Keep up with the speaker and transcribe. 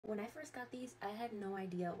when I first got these, I had no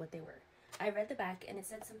idea what they were. I read the back and it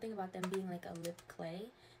said something about them being like a lip clay.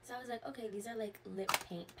 So I was like, okay, these are like lip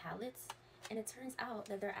paint palettes. And it turns out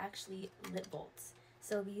that they're actually lip bolts.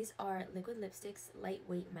 So these are liquid lipsticks,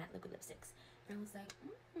 lightweight matte liquid lipsticks. And I was like,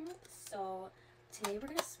 So today we're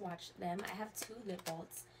gonna swatch them. I have two lip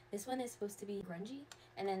bolts. This one is supposed to be grungy,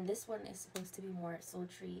 and then this one is supposed to be more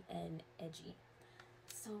sultry and edgy.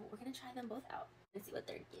 So we're gonna try them both out and see what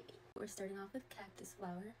they're giving. We're starting off with Cactus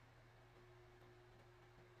Flower.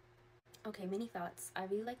 Okay, mini thoughts. I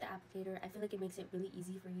really like the applicator. I feel like it makes it really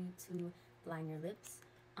easy for you to line your lips.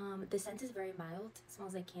 The scent is very mild. It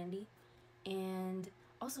smells like candy. And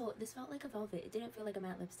also, this felt like a velvet. It didn't feel like a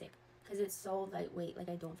matte lipstick because it's so lightweight. Like,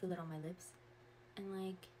 I don't feel it on my lips. And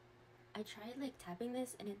like, I tried like tapping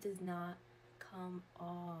this and it does not come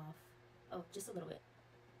off. Oh, just a little bit.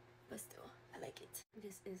 But still, I like it.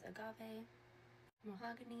 This is Agave,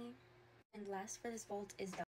 Mahogany. And last for this vault is